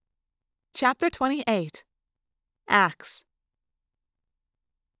Chapter 28. Axe.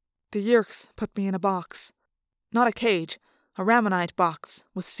 The Yeerks put me in a box. Not a cage, a rammonite box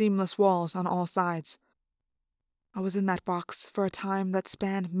with seamless walls on all sides. I was in that box for a time that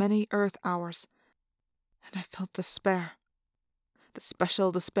spanned many Earth hours, and I felt despair. The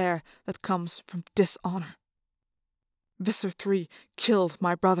special despair that comes from dishonor. Visser III killed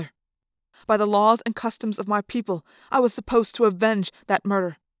my brother. By the laws and customs of my people, I was supposed to avenge that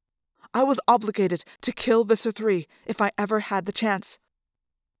murder. I was obligated to kill Visser III if I ever had the chance.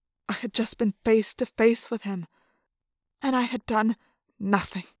 I had just been face to face with him, and I had done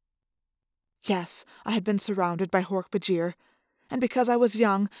nothing. Yes, I had been surrounded by Hork-Bajir, and because I was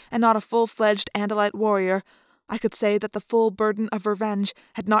young and not a full-fledged Andalite warrior, I could say that the full burden of revenge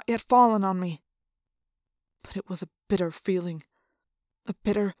had not yet fallen on me. But it was a bitter feeling, a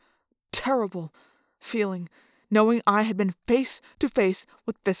bitter, terrible feeling, knowing I had been face to face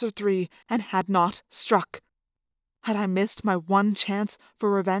with Visser III and had not struck. Had I missed my one chance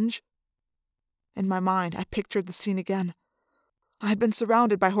for revenge? In my mind, I pictured the scene again. I had been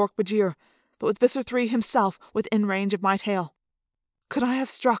surrounded by Hork-Bajir, but with Visser III himself within range of my tail. Could I have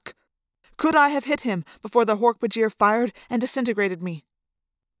struck? Could I have hit him before the Hork-Bajir fired and disintegrated me?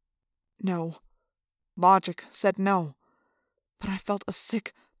 No. Logic said no, but I felt a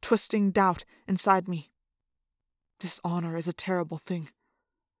sick, twisting doubt inside me. Dishonor is a terrible thing,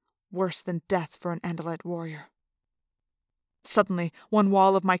 worse than death for an Andalite warrior. Suddenly, one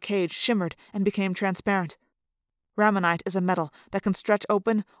wall of my cage shimmered and became transparent. Rammonite is a metal that can stretch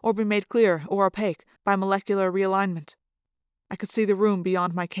open or be made clear or opaque by molecular realignment. I could see the room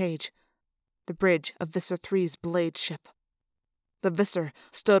beyond my cage, the bridge of Visser III's blade ship. The Visser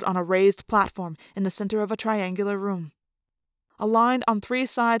stood on a raised platform in the center of a triangular room. Aligned on three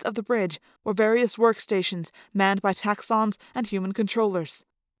sides of the bridge were various workstations manned by taxons and human controllers.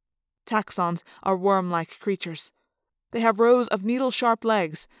 Taxons are worm-like creatures. They have rows of needle-sharp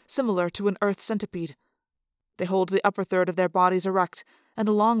legs, similar to an earth centipede. They hold the upper third of their bodies erect, and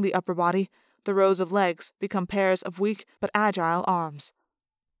along the upper body, the rows of legs become pairs of weak but agile arms.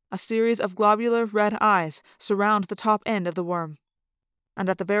 A series of globular red eyes surround the top end of the worm, and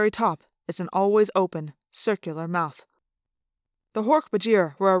at the very top is an always open, circular mouth. The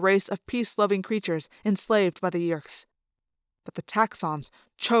Hork-Bajir were a race of peace-loving creatures enslaved by the Yeerks. But the taxons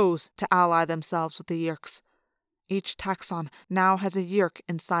chose to ally themselves with the Yeerks. Each taxon now has a Yeerk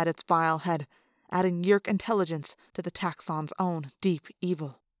inside its vile head, adding Yeerk intelligence to the taxon's own deep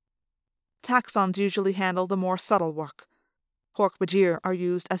evil. Taxons usually handle the more subtle work. Hork-Bajir are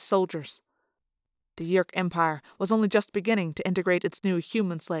used as soldiers. The Yeerk Empire was only just beginning to integrate its new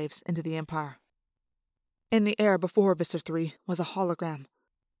human slaves into the Empire. In the air before Visser III was a hologram.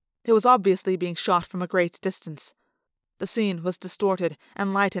 It was obviously being shot from a great distance. The scene was distorted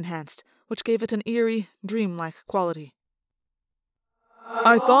and light-enhanced, which gave it an eerie, dreamlike quality.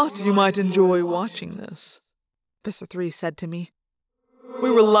 "I thought you might enjoy watching this," Visser III said to me.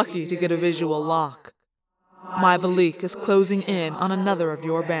 "We were lucky to get a visual lock. My Valik is closing in on another of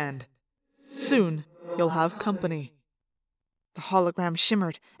your band. Soon you'll have company." The hologram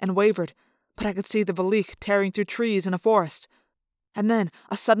shimmered and wavered, but I could see the Valik tearing through trees in a forest. And then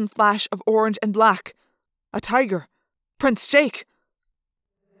a sudden flash of orange and black. A tiger! Prince Jake!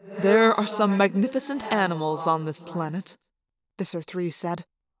 "There are some magnificent animals on this planet," Visser III said.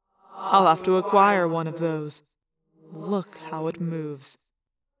 "I'll have to acquire one of those. Look how it moves.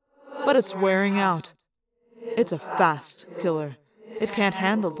 But it's wearing out. It's a fast killer. It can't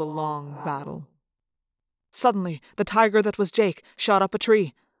handle the long battle." Suddenly, the tiger that was Jake shot up a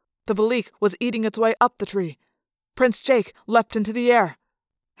tree. The Valik was eating its way up the tree. Prince Jake leapt into the air.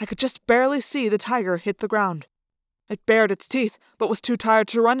 I could just barely see the tiger hit the ground. It bared its teeth, but was too tired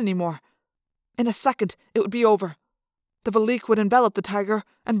to run anymore. In a second, it would be over. The Valik would envelop the tiger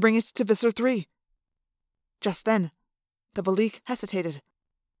and bring it to Visser III. Just then, the Valik hesitated.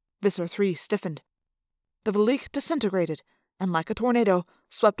 Visser III stiffened. The Valik disintegrated, and like a tornado,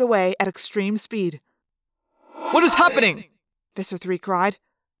 swept away at extreme speed. "What is happening?" Visser III cried.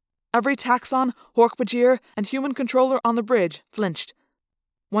 Every taxon, Hork-Bajir, and human controller on the bridge flinched.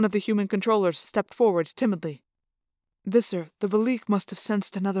 One of the human controllers stepped forward timidly. "Visser, the Valik must have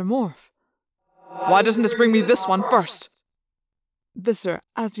sensed another morph." "Why doesn't it bring me this one first?" "Visser,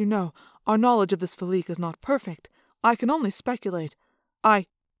 as you know, our knowledge of this Valik is not perfect. I can only speculate.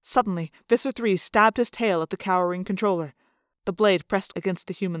 Suddenly, Visser III stabbed his tail at the cowering controller. The blade pressed against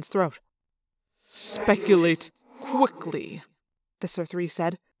the human's throat. "Speculate quickly," Visser III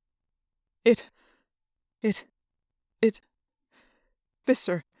said.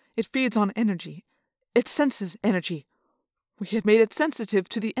 Visser, it feeds on energy. It senses energy. We had made it sensitive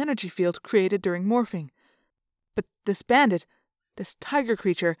to the energy field created during morphing. But this bandit, this tiger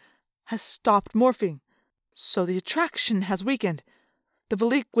creature, has stopped morphing, so the attraction has weakened. The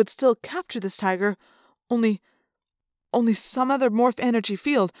Valik would still capture this tiger, only some other morph energy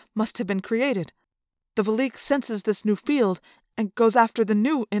field must have been created. The Valik senses this new field and goes after the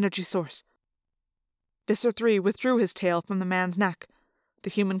new energy source. Visser 3 withdrew his tail from the man's neck. The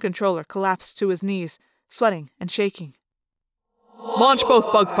human controller collapsed to his knees, sweating and shaking. "Launch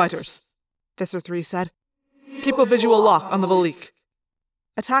both bug fighters," Visser 3 said. "Keep a visual lock on the Valik."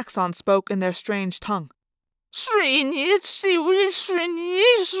 A taxon spoke in their strange tongue.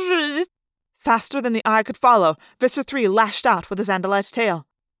 Faster than the eye could follow, Visser 3 lashed out with his Andalite's tail.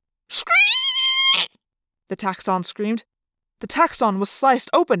 The taxon screamed. The taxon was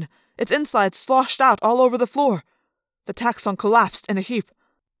sliced open, its insides sloshed out all over the floor. The taxon collapsed in a heap.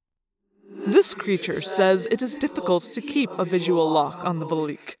 "This creature says it is difficult to keep a visual lock on the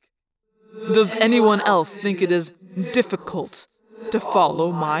Valik. Does anyone else think it is difficult to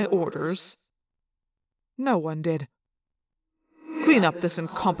follow my orders?" No one did. "Clean up this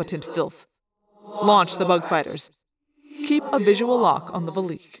incompetent filth. Launch the bug fighters. Keep a visual lock on the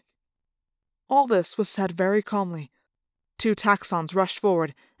Valik." All this was said very calmly. 2 taxons rushed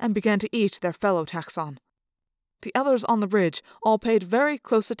forward and began to eat their fellow taxon. The others on the bridge all paid very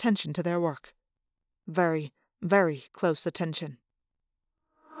close attention to their work. Very, very close attention.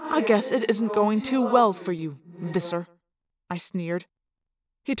 "I guess it isn't going too well for you, Visser," I sneered.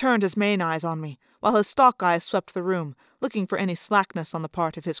 He turned his main eyes on me, while his stalk eyes swept the room, looking for any slackness on the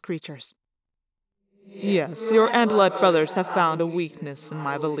part of his creatures. "Yes, your Andalite brothers have found a weakness in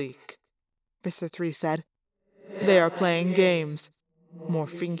my Valik," Visser 3 said. "They are playing games,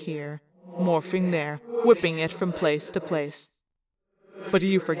 morphing here, morphing there, whipping it from place to place. But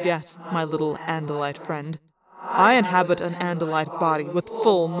you forget, my little Andalite friend, I inhabit an Andalite body with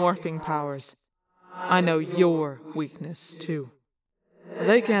full morphing powers. I know your weakness, too.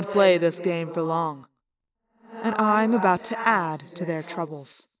 They can't play this game for long, and I'm about to add to their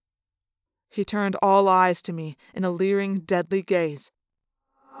troubles." He turned all eyes to me in a leering, deadly gaze.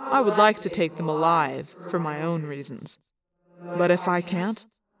 "I would like to take them alive for my own reasons, but if I can't,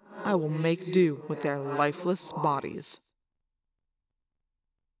 I will make do with their lifeless bodies."